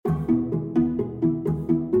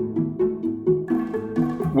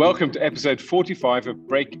Welcome to episode 45 of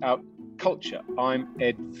Breakout Culture. I'm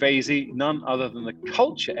Ed Vasey, none other than the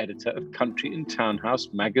culture editor of Country and Townhouse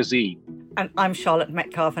magazine. And I'm Charlotte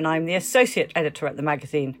Metcalfe, and I'm the associate editor at the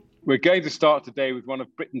magazine. We're going to start today with one of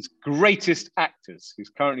Britain's greatest actors, who's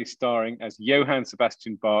currently starring as Johann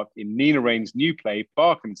Sebastian Bach in Nina Rain's new play,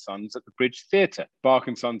 Bach & Sons, at the Bridge Theatre. Bach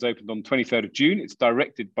 & Sons opened on 23rd of June. It's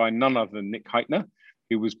directed by none other than Nick Hytner,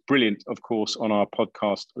 who was brilliant, of course, on our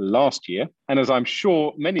podcast last year. And as I'm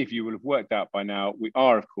sure many of you will have worked out by now, we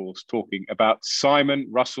are, of course, talking about Simon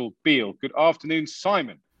Russell Beale. Good afternoon,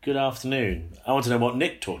 Simon. Good afternoon. I want to know what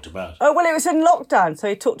Nick talked about. Oh, well, it was in lockdown, so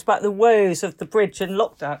he talked about the woes of the bridge in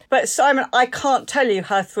lockdown. But Simon, I can't tell you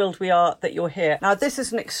how thrilled we are that you're here. Now, this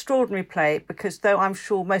is an extraordinary play because though I'm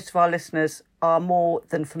sure most of our listeners are more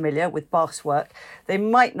than familiar with Bach's work, they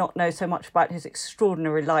might not know so much about his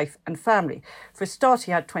extraordinary life and family. For a start,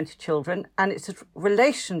 he had 20 children, and it's a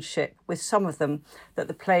relationship with some of them that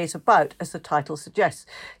the play is about, as the title suggests.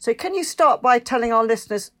 So can you start by telling our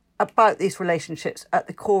listeners about these relationships at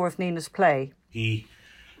the core of Nina's play? He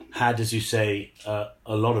had, as you say,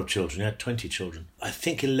 a lot of children. He had 20 children. I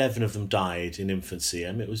think 11 of them died in infancy.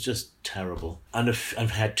 I mean, it was just terrible. And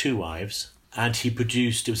I've had two wives. And he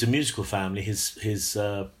produced, it was a musical family. His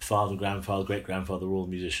father, grandfather, great-grandfather were all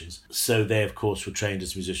musicians. So they, of course, were trained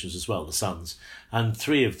as musicians as well, the sons. And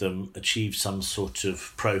three of them achieved some sort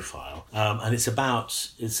of profile. And it's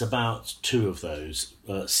about two of those,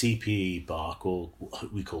 C.P.E. Bach, or who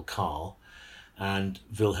we call Carl, and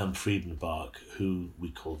Wilhelm Friedman Bach, who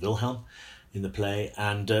we call Wilhelm in the play.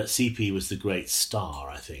 And C.P. was the great star,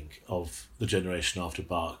 I think, of the generation after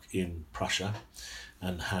Bach in Prussia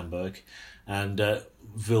and Hamburg. And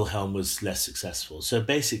Wilhelm was less successful. So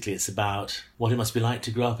basically it's about what it must be like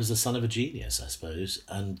to grow up as the son of a genius, I suppose,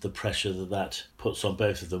 and the pressure that puts on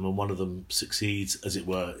both of them. And one of them succeeds, as it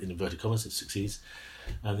were, in inverted commas, it succeeds,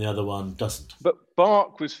 and the other one doesn't. But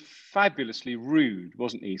Bach was fabulously rude,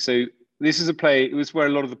 wasn't he? So this is a play, it was where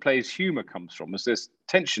a lot of the play's humour comes from, was this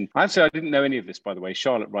tension. I have to say, I didn't know any of this, by the way.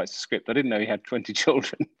 Charlotte writes the script. I didn't know he had 20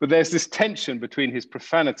 children. But there's this tension between his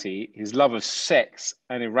profanity, his love of sex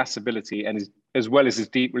and irascibility, and as well as his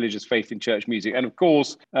deep religious faith in church music. And of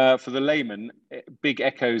course, for the layman, big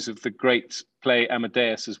echoes of the great play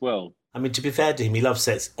Amadeus as well. I mean, to be fair to him, he loves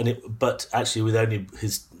sex, but actually with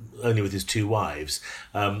only with his two wives.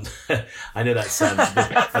 I know that sounds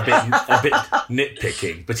a bit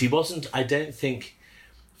nitpicking, but he wasn't. I don't think.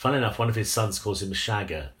 Fun enough, one of his sons calls him a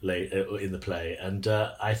shagger in the play, and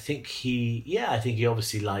I think he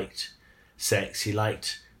obviously liked sex. He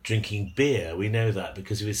liked drinking beer. We know that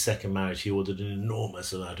because of his second marriage, he ordered an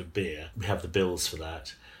enormous amount of beer. We have the bills for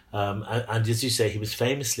that. And as you say, he was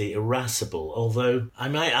famously irascible, although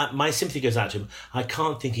my sympathy goes out to him. I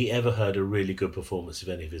can't think he ever heard a really good performance of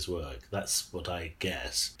any of his work. That's what I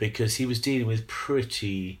guess. Because he was dealing with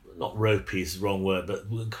pretty, not ropey is the wrong word, but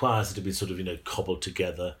choirs that have been sort of, cobbled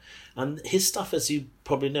together. And his stuff, as you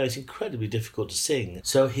probably know, is incredibly difficult to sing.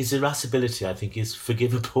 So his irascibility, I think, is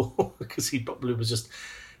forgivable because he probably was just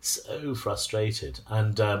so frustrated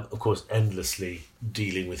and of course endlessly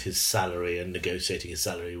dealing with his salary and negotiating his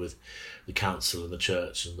salary with the council and the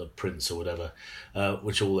church and the prince or whatever,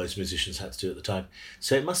 which all those musicians had to do at the time.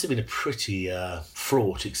 So it must have been a pretty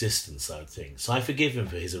fraught existence, I would think. So I forgive him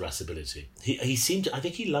for his irascibility. He seemed to, I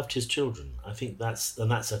think he loved his children. I think that's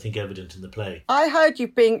evident in the play. I heard you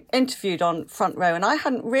being interviewed on Front Row, and I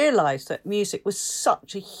hadn't realised that music was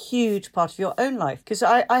such a huge part of your own life. Because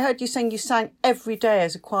I heard you saying you sang every day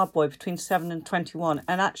as a choir boy between 7 and 21,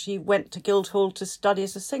 and actually went to Guildhall to study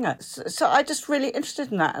as a singer. So I'm just really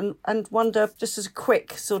interested in that and wonder, just as a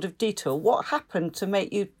quick sort of detour, what happened to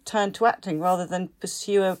make you turn to acting rather than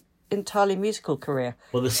pursue an entirely musical career?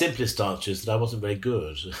 Well, the simplest answer is that I wasn't very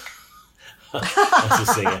good as a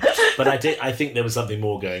singer. But I think there was something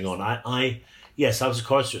more going on. I was a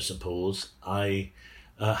chorister at St Paul's. I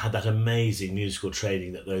had that amazing musical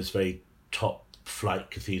training that those very top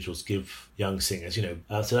flight cathedrals give young singers,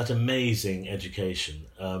 so that amazing education.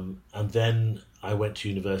 And then I went to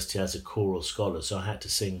university as a choral scholar, so I had to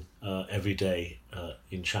sing every day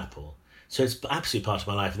in chapel. So it's absolutely part of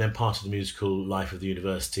my life, and then part of the musical life of the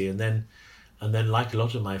university. And then like a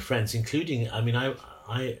lot of my friends, including,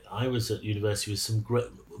 I was at university with some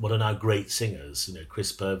what are now great singers,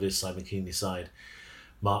 Chris Purvis, Simon Keenlyside,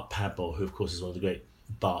 Mark Padmore, who of course is one of the great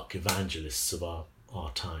Bach evangelists of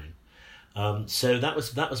our time. So that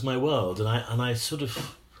was my world, and I sort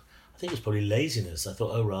of, I think it was probably laziness. I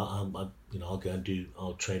thought, I'll go and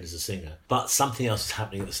I'll train as a singer. But something else is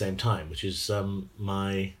happening at the same time, which is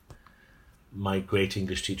my great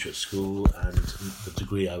English teacher at school and the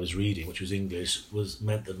degree I was reading, which was English,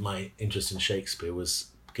 meant that my interest in Shakespeare was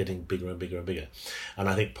getting bigger and bigger and bigger. And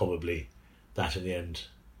I think probably that in the end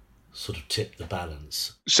sort of tipped the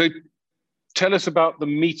balance. So tell us about the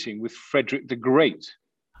meeting with Frederick the Great.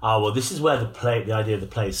 Well, this is where the idea of the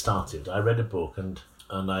play started. I read a book and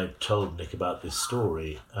I told Nick about this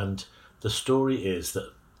story. And the story is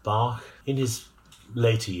that Bach, in his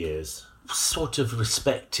later years, sort of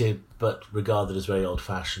respected but regarded as very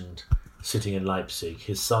old-fashioned, sitting in Leipzig.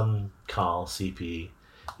 His son, Karl, CPE,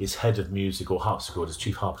 is head of music or harpsichordist,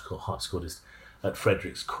 chief harpsichordist at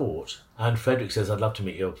Frederick's court. And Frederick says, I'd love to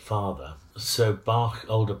meet your father. So Bach,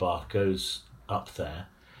 older Bach, goes up there.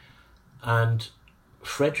 And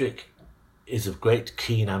Frederick is a great,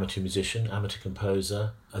 keen amateur musician, amateur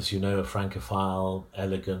composer. As you know, a Francophile,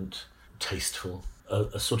 elegant, tasteful,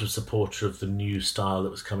 a sort of supporter of the new style that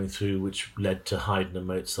was coming through, which led to Haydn and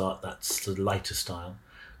Mozart. That's the lighter style,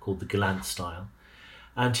 called the Galant style.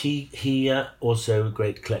 And he also a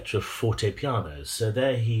great collector of forte pianos. So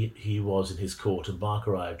there he was in his court, and Bach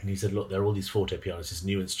arrived, and he said, look, there are all these forte pianos, this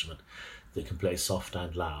new instrument that can play soft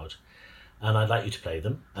and loud, and I'd like you to play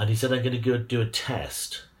them. And he said, I'm going to go do a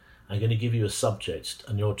test. I'm going to give you a subject,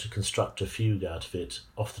 and you're to construct a fugue out of it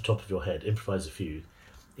off the top of your head, improvise a fugue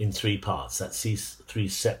in 3 parts. That's 3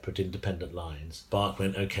 separate independent lines. Bach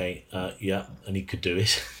went, okay, yeah, and he could do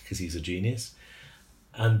it because he's a genius.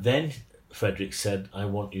 And then Frederick said, I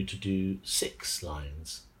want you to do 6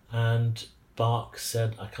 lines. And Bach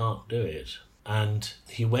said, I can't do it. And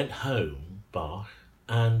he went home, Bach,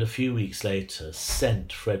 and a few weeks later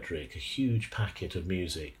sent Frederick a huge packet of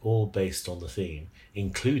music, all based on the theme,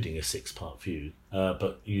 including a 6-part fugue,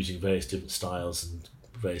 but using various different styles and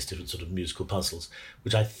various different sort of musical puzzles,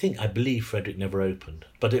 which I believe Frederick never opened.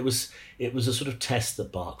 But it was a sort of test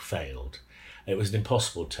that Bach failed. It was an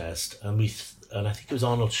impossible test, and I think it was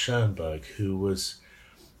Arnold Schoenberg, who was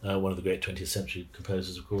one of the great 20th century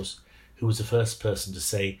composers, of course, who was the first person to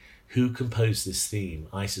say, who composed this theme?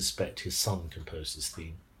 I suspect his son composed this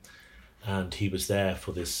theme. And he was there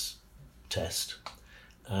for this test.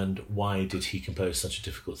 And why did he compose such a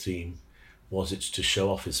difficult theme? Was it to show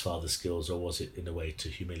off his father's skills, or was it in a way to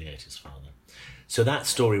humiliate his father? So that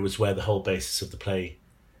story was where the whole basis of the play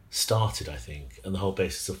started, I think, and the whole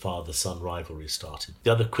basis of father-son rivalry started.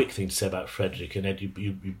 The other quick thing to say about Frederick, and Ed,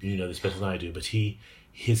 you know this better than I do, but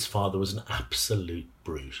his father was an absolute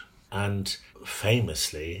brute, and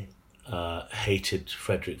famously hated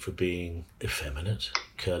Frederick for being effeminate,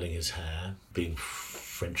 curling his hair, being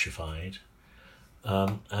Frenchified.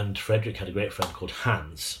 And Frederick had a great friend called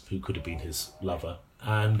Hans, who could have been his lover.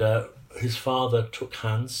 And his father took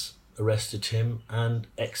Hans, arrested him, and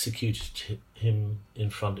executed him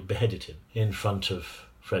beheaded him in front of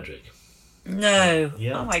Frederick. No.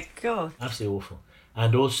 Yeah. Oh my God. Absolutely awful.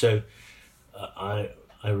 And also, I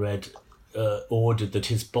read, ordered that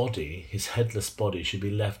his headless body, should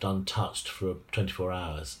be left untouched for 24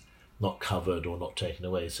 hours, not covered or not taken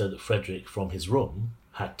away, so that Frederick, from his room,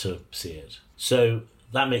 had to see it. So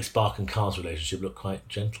that makes Bach and Karl's relationship look quite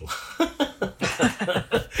gentle.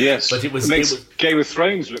 Yes, but it makes Game of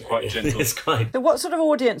Thrones look quite gentle. It's quite. So what sort of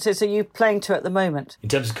audiences are you playing to at the moment? In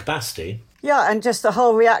terms of capacity? Yeah, and just the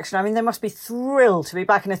whole reaction. I mean, they must be thrilled to be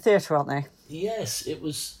back in a theatre, aren't they? Yes, it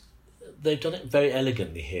was. They've done it very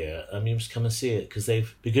elegantly here. I mean, you must come and see it, because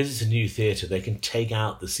it's a new theatre, they can take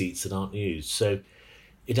out the seats that aren't used. So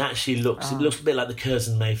it actually looks a bit like the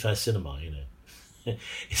Curzon Mayfair Cinema, you know.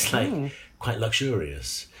 It's like quite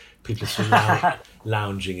luxurious. People are sort of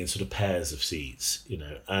lounging in sort of pairs of seats, you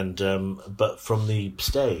know. And but from the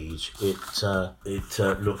stage, it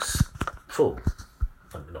looks full.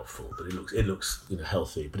 I mean, not full, but it looks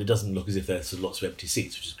healthy. But it doesn't look as if there's lots of empty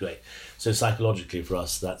seats, which is great. So psychologically for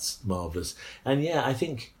us, that's marvellous. And yeah, I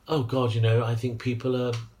think, oh God, I think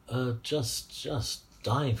people are just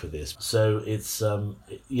dying for this. So it's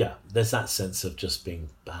there's that sense of just being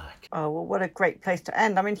back. Oh, well, what a great place to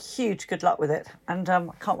end. I mean, huge good luck with it, and I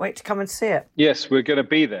can't wait to come and see it. Yes, we're going to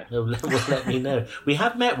be there. Well, let me know. We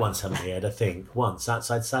have met once, haven't we, Ed? I think once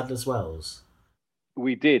outside Sadler's Wells.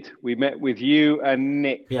 We did. We met with you and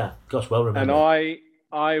Nick. Yeah, gosh, well remembered. And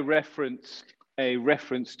I referenced a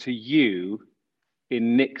reference to you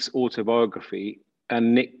in Nick's autobiography,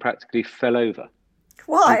 and Nick practically fell over.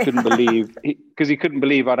 Why? He couldn't believe, because he couldn't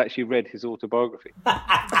believe I'd actually read his autobiography.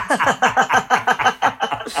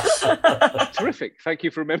 Terrific. Thank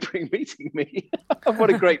you for remembering meeting me. What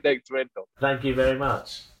a great note to end on. Thank you very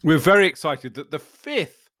much. We're very excited that the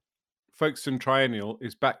 5th Folkestone Triennial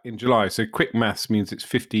is back in July. So quick maths means it's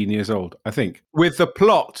 15 years old, I think. With the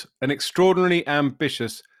plot, an extraordinarily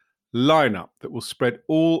ambitious lineup that will spread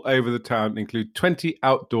all over the town, include 20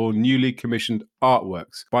 outdoor newly commissioned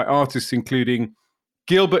artworks by artists including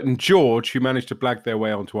Gilbert and George, who managed to blag their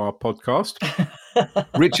way onto our podcast,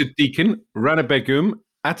 Richard Deacon, Rana Begum,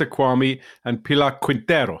 Atakwami, and Pilar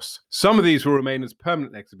Quinteros. Some of these will remain as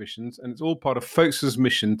permanent exhibitions, and it's all part of Folkestone's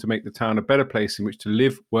mission to make the town a better place in which to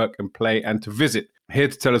live, work, and play, and to visit. Here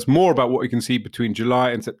to tell us more about what we can see between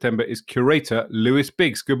July and September is curator Lewis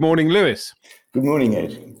Biggs. Good morning, Lewis. Good morning,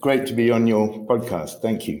 Ed. Great to be on your podcast.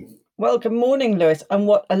 Thank you. Well, good morning, Lewis. And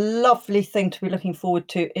what a lovely thing to be looking forward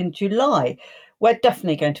to in July. We're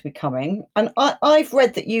definitely going to be coming. And I've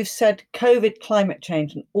read that you've said COVID, climate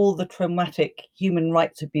change, and all the traumatic human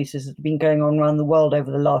rights abuses that have been going on around the world over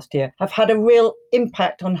the last year have had a real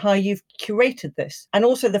impact on how you've curated this. And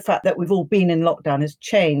also the fact that we've all been in lockdown has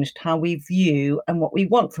changed how we view and what we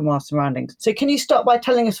want from our surroundings. So can you start by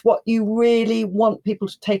telling us what you really want people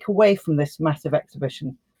to take away from this massive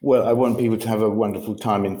exhibition? Well, I want people to have a wonderful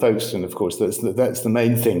time in Folkestone, of course. That's the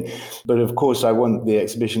main thing. But of course, I want the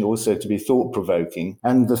exhibition also to be thought-provoking.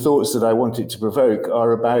 And the thoughts that I want it to provoke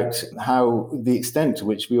are about how the extent to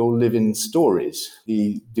which we all live in stories,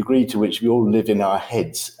 the degree to which we all live in our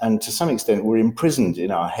heads. And to some extent, we're imprisoned in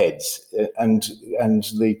our heads. And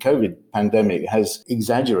the COVID pandemic has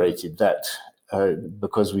exaggerated that.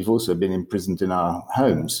 Because we've also been imprisoned in our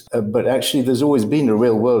homes. But actually, there's always been a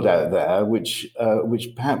real world out there, which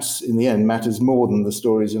perhaps in the end matters more than the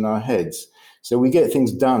stories in our heads. So we get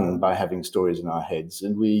things done by having stories in our heads,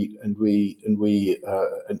 and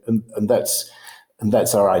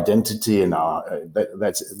that's our identity, and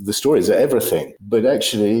that's the stories are everything. But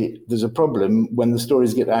actually, there's a problem when the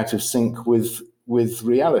stories get out of sync with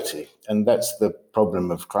reality, and that's the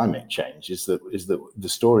problem of climate change. Is that the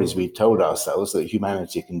stories we told ourselves that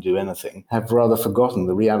humanity can do anything have rather forgotten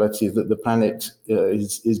the reality that the planet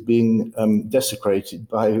is being desecrated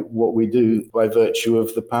by what we do by virtue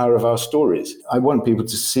of the power of our stories. I want people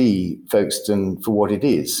to see Folkestone for what it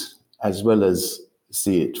is, as well as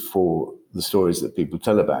see it for the stories that people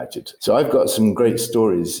tell about it. So I've got some great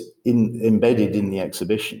stories embedded in the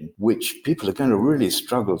exhibition, which people are going to really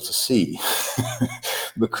struggle to see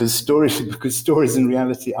because stories and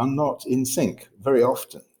reality are not in sync very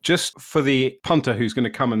often. Just for the punter who's going to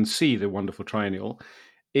come and see the wonderful triennial,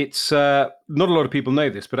 it's not a lot of people know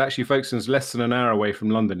this, but actually Folkestone's less than an hour away from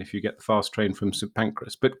London if you get the fast train from St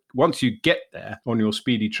Pancras. But once you get there on your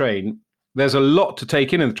speedy train, there's a lot to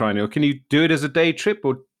take in the triennial. Can you do it as a day trip,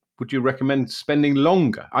 or would you recommend spending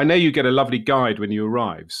longer? I know you get a lovely guide when you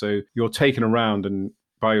arrive, so you're taken around and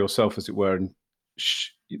by yourself, as it were, and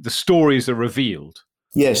the stories are revealed.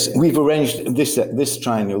 Yes, we've arranged this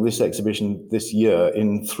triennial, this exhibition this year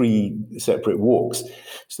in 3 separate walks.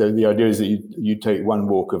 So the idea is that you take one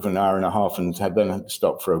walk of an hour and a half and then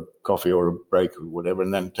stop for a coffee or a break or whatever,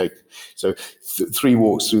 and then take 3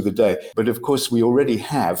 walks through the day. But of course, we already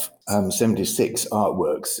have 76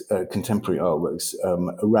 artworks, contemporary artworks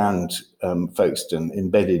around Folkestone,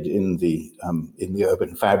 embedded in the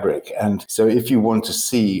urban fabric. And so, if you want to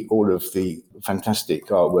see all of the fantastic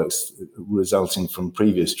artworks resulting from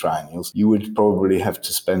previous triennials, you would probably have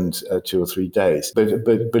to spend 2 or 3 days. But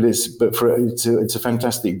it's a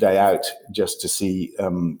fantastic day out just to see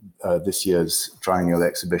this year's triennial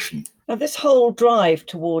exhibition. Now, this whole drive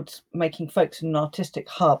towards making Folkestone an artistic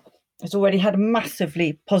hub has already had a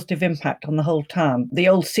massively positive impact on the whole town. The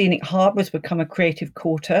old scenic harbour has become a creative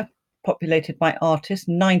quarter, populated by artists,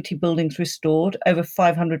 90 buildings restored, over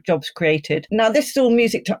 500 jobs created. Now, this is all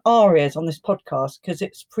music to our ears on this podcast, because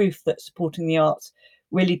it's proof that supporting the arts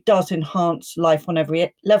really does enhance life on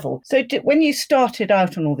every level. So when you started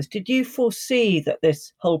out on all this, did you foresee that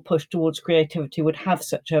this whole push towards creativity would have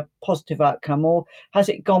such a positive outcome, or has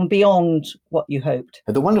it gone beyond what you hoped?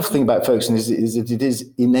 The wonderful thing about Folkestone is that it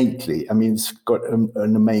is innately, it's got an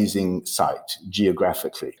amazing site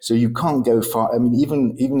geographically. So you can't go far.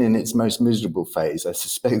 Even in its most miserable phase, I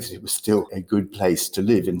suspect that it was still a good place to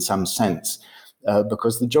live in some sense.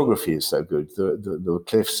 Because the geography is so good, the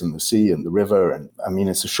cliffs and the sea and the river, and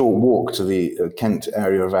it's a short walk to the Kent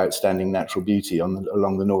area of outstanding natural beauty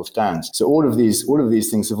along the North Downs. So all of these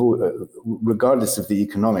things have, regardless of the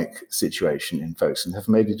economic situation in Folkestone, have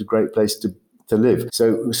made it a great place to live.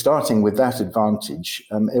 So starting with that advantage,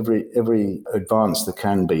 every advance there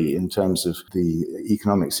can be in terms of the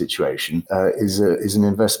economic situation is an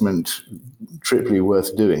investment triply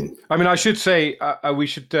worth doing. I should say we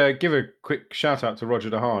should give a quick shout out to Roger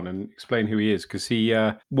De Haan and explain who he is, because he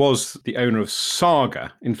was the owner of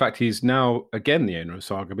Saga. In fact, he's now again the owner of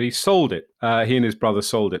Saga, but he sold it. He and his brother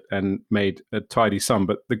sold it and made a tidy sum.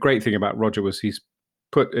 But the great thing about Roger was he's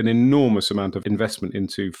put an enormous amount of investment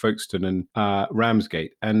into Folkestone and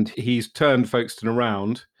Ramsgate, and he's turned Folkestone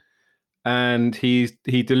around, and he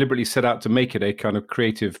deliberately set out to make it a kind of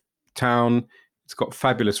creative town. It's got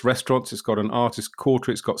fabulous restaurants. It's got an artist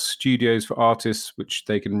quarter. It's got studios for artists, which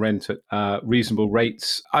they can rent at reasonable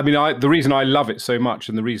rates. I mean, the reason I love it so much,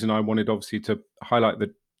 and the reason I wanted obviously to highlight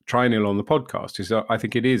the Triennial on the podcast, is that I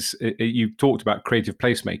think you've talked about creative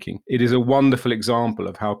placemaking. It is a wonderful example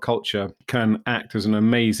of how culture can act as an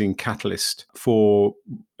amazing catalyst for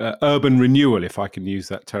urban renewal, if I can use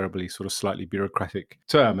that terribly sort of slightly bureaucratic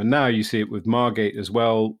term. And now you see it with Margate as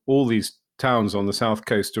well. All these towns on the south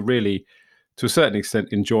coast are really, to a certain extent,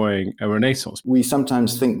 enjoying a renaissance. We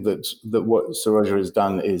sometimes think that what Sir Roger has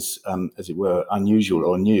done is, as it were, unusual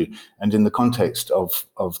or new, and in the context of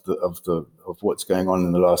what's going on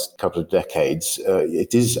in the last couple of decades,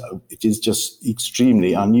 it is just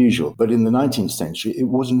extremely unusual. But in the 19th century, it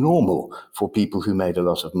was normal for people who made a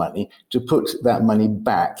lot of money to put that money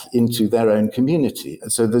back into their own community.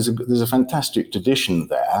 So there's a fantastic tradition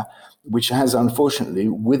there, which has unfortunately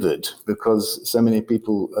withered because so many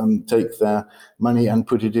people take their money and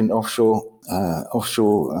put it in offshore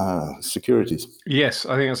securities. Yes,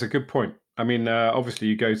 I think that's a good point. I mean, obviously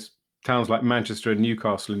you go to towns like Manchester and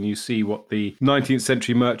Newcastle and you see what the 19th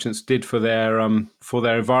century merchants did for their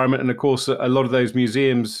environment. And of course, a lot of those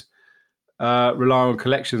museums rely on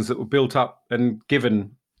collections that were built up and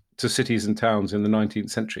given to cities and towns in the 19th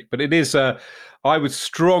century. But it is, I would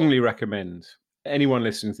strongly recommend anyone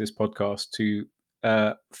listening to this podcast to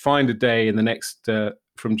find a day in the next,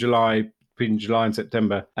 between July and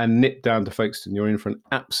September, and nip down to Folkestone. You're in for an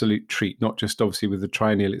absolute treat, not just obviously with the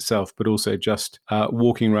Triennial itself, but also just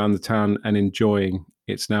walking around the town and enjoying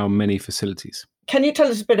its now many facilities. Can you tell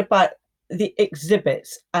us a bit about the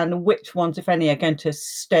exhibits and which ones, if any, are going to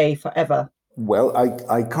stay forever? Well,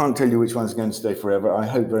 I can't tell you which one's going to stay forever. I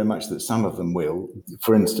hope very much that some of them will.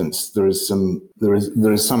 For instance, there is some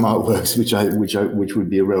artworks which would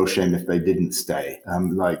be a real shame if they didn't stay.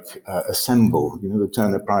 Like Assemble, the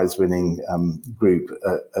Turner Prize winning group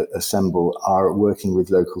Assemble are working with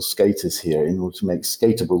local skaters here in order to make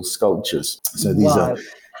skatable sculptures. So these are.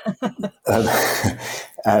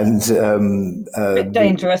 A bit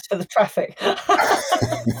dangerous for the traffic.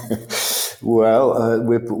 Well,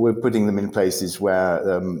 we're putting them in places where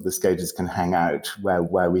the skaters can hang out,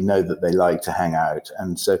 where we know that they like to hang out,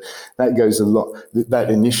 and so that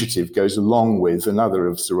initiative goes along with another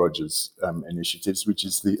of Sir Roger's initiatives, which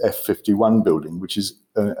is the F51 building, which is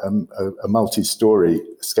a multi-story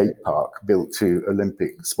skate park built to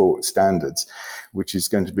Olympic sport standards, which is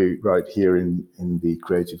going to be right here in the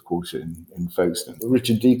Creative Quarter in Folkestone.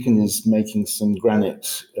 Richard Deacon is making some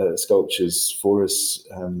granite sculptures for us,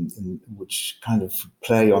 which kind of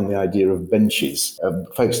play on the idea of benches.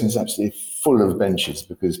 Folkestone is absolutely full of benches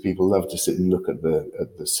because people love to sit and look at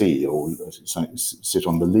the sea or sit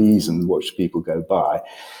on the leas and watch people go by.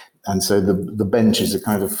 And so the benches are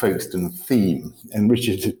kind of Folkestone theme. And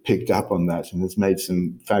Richard had picked up on that and has made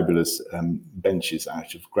some fabulous benches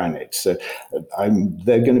out of granite. So I hope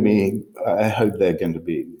they're going to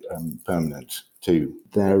be permanent too.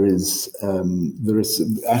 There is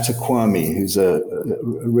Atta Kwame, who's a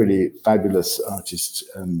really fabulous artist,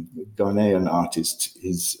 Ghanaian artist.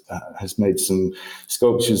 Has made some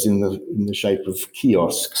sculptures in the shape of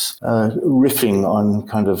kiosks, riffing on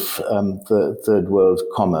kind of third world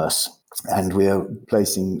commerce. And we are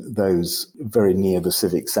placing those very near the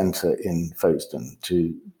civic centre in Folkestone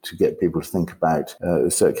to get people to think about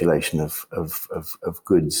circulation of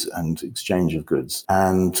goods and exchange of goods.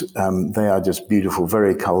 And they are just beautiful,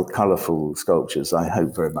 very colourful sculptures. I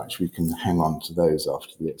hope very much we can hang on to those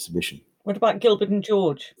after the exhibition. What about Gilbert and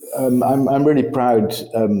George? I'm really proud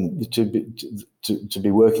to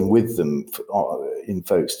be working with them in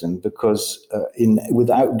Folkestone because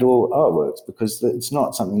with outdoor artworks, because it's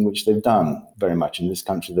not something which they've done very much in this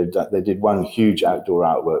country. They did one huge outdoor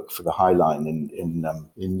artwork for the High Line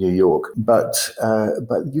in New York, but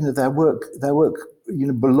their work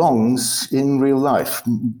belongs in real life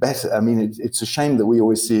better. I mean, it's a shame that we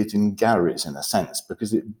always see it in galleries in a sense,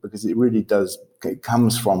 because it really does. It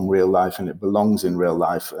comes from real life and it belongs in real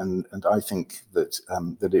life, and I think that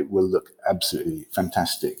it will look absolutely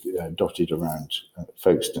fantastic dotted around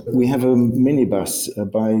Folkestone. We have a minibus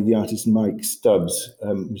by the artist Mike Stubbs,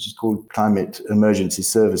 which is called Climate Emergency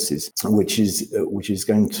Services, which is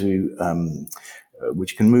going to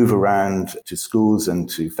which can move around to schools and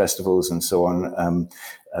to festivals and so on,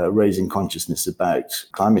 raising consciousness about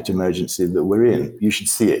climate emergency that we're in. You should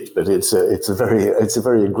see it, but it's a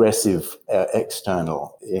very aggressive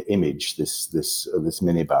external image this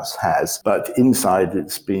minibus has. But inside,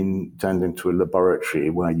 it's been turned into a laboratory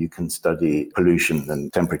where you can study pollution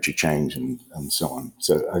and temperature change and so on.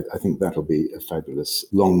 So I think that'll be a fabulous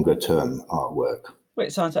longer term artwork. Well,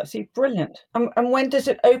 it sounds absolutely brilliant. And when does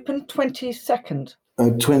it open? 22nd?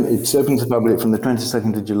 It's open to the public from the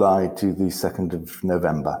 22nd of July to the 2nd of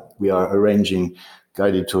November. We are arranging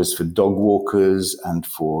guided tours for dog walkers and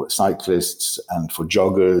for cyclists and for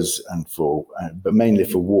joggers and but mainly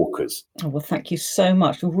for walkers. Oh, well, thank you so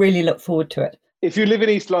much. We really look forward to it. If you live in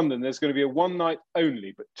East London, there's going to be a one-night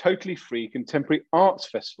only but totally free contemporary arts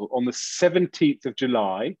festival on the 17th of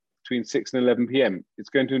July between 6 and 11 p.m. It's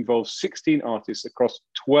going to involve 16 artists across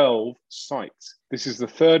 12 sites. This is the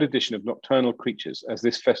third edition of Nocturnal Creatures, as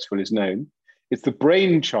this festival is known. It's the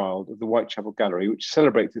brainchild of the Whitechapel Gallery, which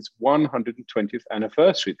celebrates its 120th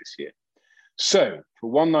anniversary this year. So,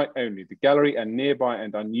 for one night only, the gallery and nearby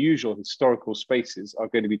and unusual historical spaces are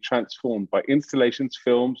going to be transformed by installations,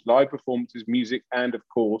 films, live performances, music, and of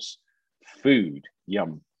course, food.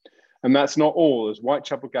 Yum. And that's not all, as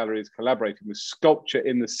Whitechapel Gallery is collaborating with Sculpture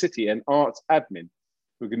in the City and Arts Admin.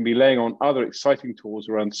 We're going to be laying on other exciting tours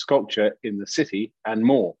around sculpture in the city and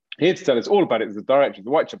more. Here to tell us all about it is the director of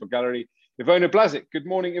the Whitechapel Gallery, Ivona Blazic. Good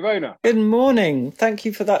morning, Ivona. Good morning. Thank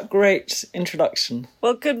you for that great introduction.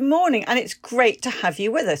 Well, good morning, and it's great to have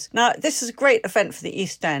you with us. Now, this is a great event for the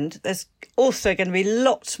East End. There's also going to be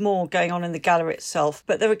lots more going on in the gallery itself,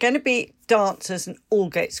 but there are going to be dancers in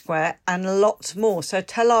Aldgate Square and lots more. So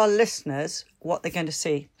tell our listeners what they're going to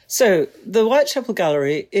see. So the Whitechapel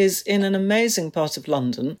Gallery is in an amazing part of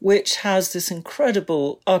London, which has this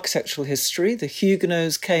incredible architectural history. The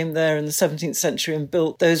Huguenots came there in the 17th century and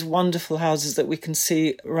built those wonderful houses that we can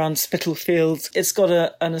see around Spitalfields. It's got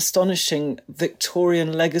an astonishing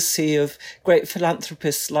Victorian legacy of great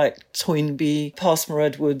philanthropists like Toynbee, Passmore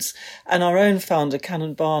Edwards, and our own founder,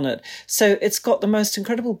 Canon Barnett. So it's got the most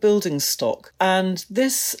incredible building stock. And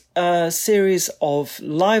this series of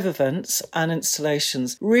live events and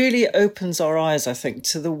installations really opens our eyes, I think,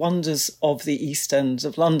 to the wonders of the East End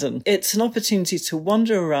of London. It's an opportunity to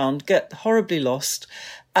wander around, get horribly lost,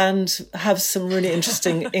 and have some really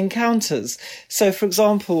interesting encounters. So, for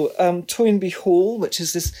example, Toynbee Hall, which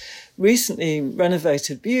is this recently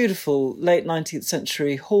renovated, beautiful late 19th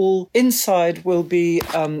century hall. Inside will be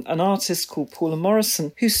an artist called Paula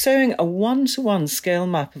Morrison, who's sewing a 1-to-1 scale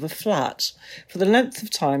map of a flat for the length of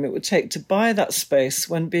time it would take to buy that space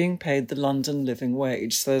when being paid the London living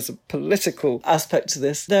wage. So there's a political aspect to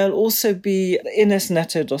this. There'll also be Ines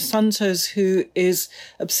Neto dos Santos, who is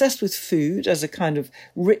obsessed with food as a kind of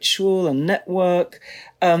ritual and network,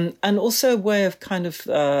 and also a way of kind of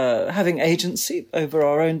having agency over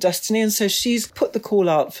our own destiny. And so she's put the call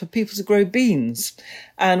out for people to grow beans.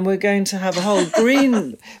 And we're going to have a whole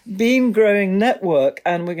green bean growing network.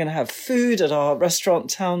 And we're going to have food at our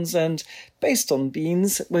restaurant Townsend based on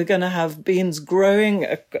beans. We're going to have beans growing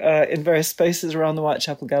in various spaces around the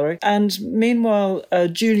Whitechapel Gallery. And meanwhile,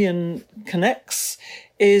 Julian Connects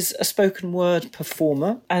is a spoken word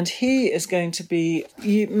performer, and he is going to be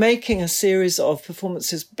making a series of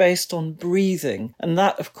performances based on breathing. And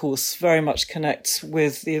that, of course, very much connects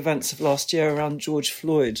with the events of last year around George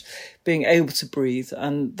Floyd being able to breathe,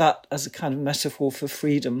 and that as a kind of metaphor for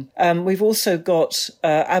freedom. We've also got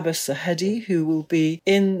Abbas Zahedi, who will be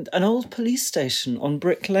in an old police station on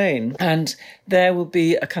Brick Lane, and there will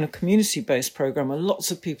be a kind of community-based programme where lots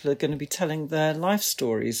of people are going to be telling their life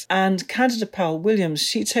stories. And Candida Powell-Williams,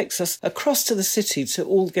 she takes us across to the city to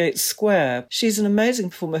Aldgate Square. She's an amazing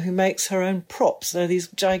performer who makes her own props. They're these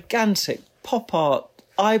gigantic pop art,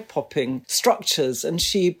 eye-popping structures, and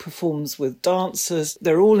she performs with dancers.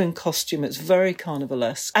 They're all in costume. It's very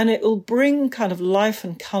carnivalesque, and it will bring kind of life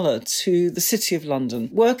and colour to the City of London.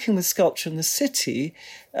 Working with Sculpture in the City,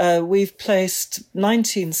 we've placed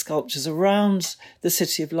 19 sculptures around the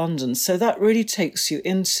City of London. So that really takes you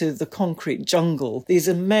into the concrete jungle. These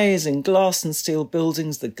amazing glass and steel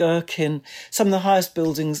buildings, the Gherkin, some of the highest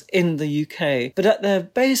buildings in the UK. But at their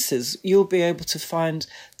bases, you'll be able to find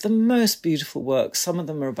the most beautiful works. Some of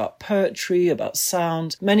them are about poetry, about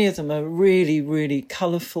sound. Many of them are really, really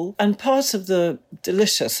colourful. And part of the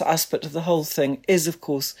delicious aspect of the whole thing is, of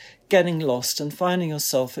course, getting lost and finding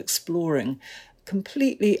yourself exploring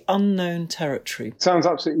completely unknown territory. Sounds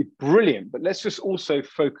absolutely brilliant, but let's just also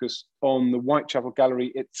focus on the Whitechapel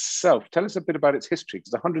Gallery itself. Tell us a bit about its history.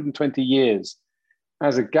 It's 120 years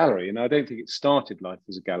as a gallery, and I don't think it started life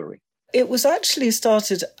as a gallery. It was actually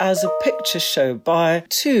started as a picture show by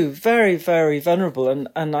two very, very venerable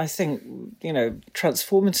and I think,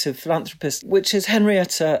 transformative philanthropists, which is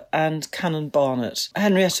Henrietta and Canon Barnett.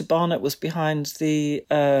 Henrietta Barnett was behind the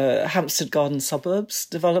Hampstead Garden Suburbs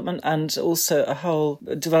development and also a whole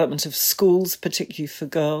development of schools, particularly for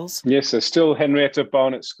girls. Yes, there's still Henrietta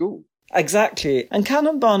Barnett School. Exactly. And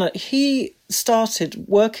Canon Barnett, he started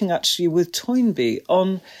working actually with Toynbee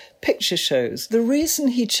on picture shows. The reason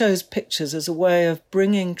he chose pictures as a way of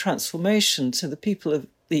bringing transformation to the people of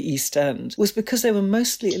the East End was because they were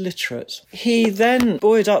mostly illiterate. He then,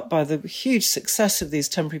 buoyed up by the huge success of these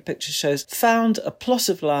temporary picture shows, found a plot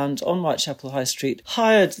of land on Whitechapel High Street,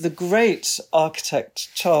 hired the great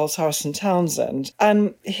architect Charles Harrison Townsend,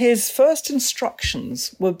 and his first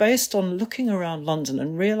instructions were based on looking around London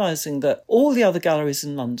and realising that all the other galleries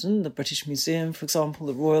in London, the British Museum, for example,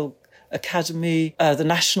 the Royal Academy, the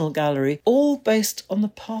National Gallery, all based on the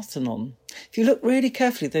Parthenon. If you look really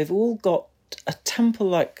carefully, they've all got a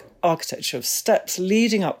temple-like architecture of steps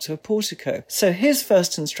leading up to a portico. So his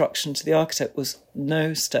first instruction to the architect was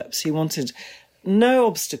no steps. He wanted no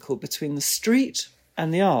obstacle between the street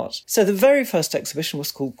and the art. So the very first exhibition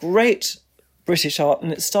was called Great British Art,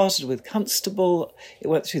 and it started with Constable, it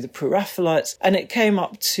went through the Pre-Raphaelites, and it came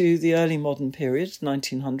up to the early modern period,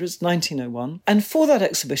 1900s, 1901. And for that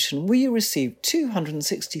exhibition, we received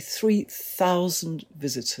 263,000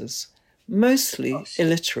 visitors. Mostly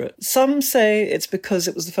illiterate. Some say it's because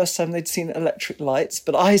it was the first time they'd seen electric lights,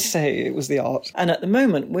 but I say it was the art. And at the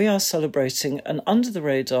moment, we are celebrating an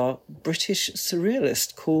under-the-radar British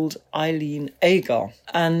surrealist called Eileen Agar.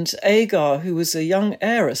 And Agar, who was a young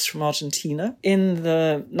heiress from Argentina, in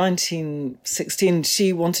the 1916,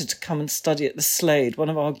 she wanted to come and study at the Slade, one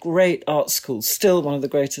of our great art schools, still one of the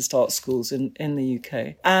greatest art schools in the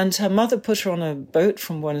UK. And her mother put her on a boat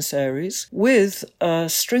from Buenos Aires with a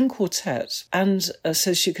string quartet, and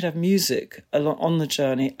so she could have music on the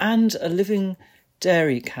journey and a living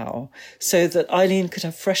dairy cow so that Eileen could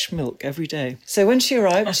have fresh milk every day. So when she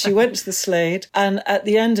arrived, she went to the Slade, and at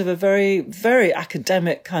the end of a very, very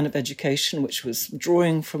academic kind of education, which was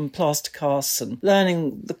drawing from plaster casts and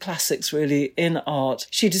learning the classics really in art,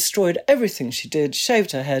 she destroyed everything she did,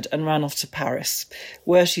 shaved her head and ran off to Paris,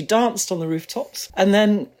 where she danced on the rooftops and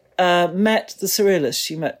then met the surrealists.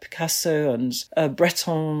 She met Picasso and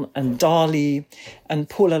Breton and Dali and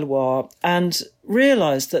Paul Eluard, and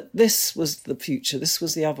realised that this was the future, this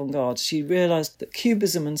was the avant-garde. She realised that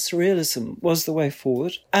Cubism and Surrealism was the way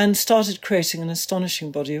forward, and started creating an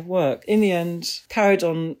astonishing body of work. In the end, carried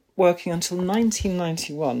on working until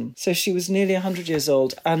 1991. So she was nearly 100 years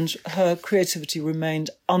old, and her creativity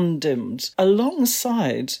remained undimmed.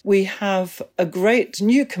 Alongside, we have a great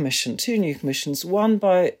new commission, two new commissions, one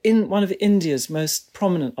by one of India's most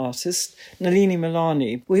prominent artists, Nalini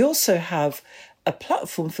Milani. We also have a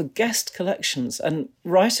platform for guest collections, and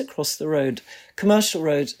right across the road, Commercial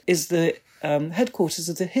Road, is the headquarters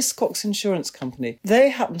of the Hiscox Insurance Company. They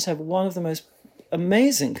happen to have one of the most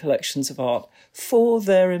amazing collections of art for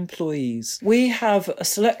their employees. We have a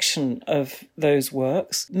selection of those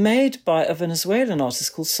works made by a Venezuelan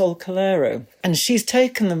artist called Sol Calero, and she's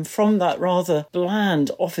taken them from that rather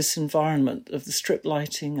bland office environment of the strip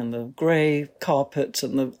lighting and the grey carpet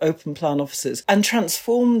and the open plan offices and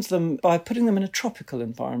transformed them by putting them in a tropical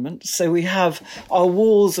environment. So we have our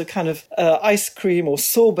walls are kind of ice cream or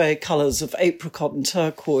sorbet colours of apricot and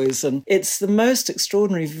turquoise, and it's the most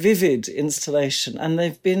extraordinary vivid installation, and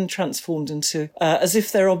they've been transformed into as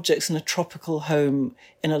if they're objects in a tropical home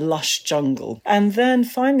in a lush jungle. And then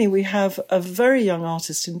finally we have a very young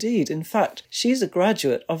artist indeed. In fact, she's a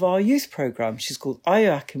graduate of our youth programme. She's called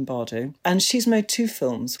Ayo Akinbado, and she's made 2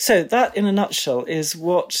 films. So that, in a nutshell, is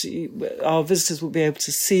what our visitors will be able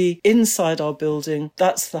to see inside our building.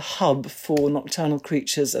 That's the hub for Nocturnal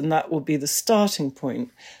Creatures, and that will be the starting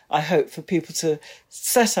point, I hope, for people to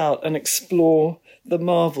set out and explore the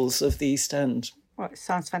marvels of the East End. Well, it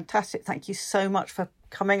sounds fantastic. Thank you so much for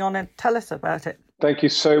coming on and tell us about it. Thank you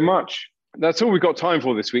so much. That's all we've got time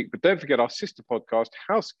for this week, but don't forget our sister podcast,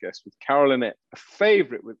 House Guest with Carol Annette, a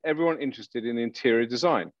favourite with everyone interested in interior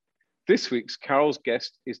design. This week's Carol's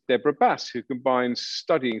guest is Deborah Bass, who combines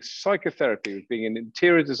studying psychotherapy with being an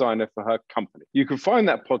interior designer for her company. You can find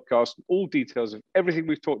that podcast and all details of everything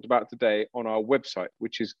we've talked about today on our website,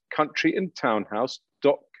 which is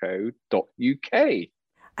countryandtownhouse.co.uk.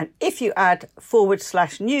 And if you add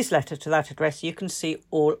 /newsletter to that address, you can see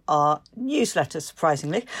all our newsletters,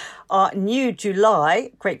 surprisingly. Our new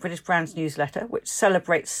July Great British Brands newsletter, which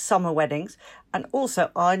celebrates summer weddings, and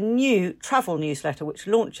also our new travel newsletter, which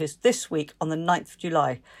launches this week on the 9th of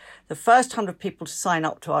July. The first 100 people to sign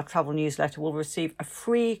up to our travel newsletter will receive a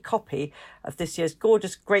free copy of this year's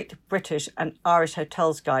gorgeous Great British and Irish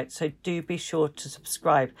Hotels Guide, so do be sure to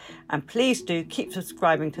subscribe. And please do keep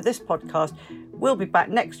subscribing to this podcast. We'll be back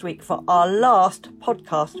next week for our last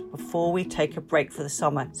podcast before we take a break for the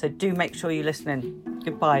summer, so do make sure you listen in.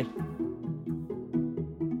 Goodbye.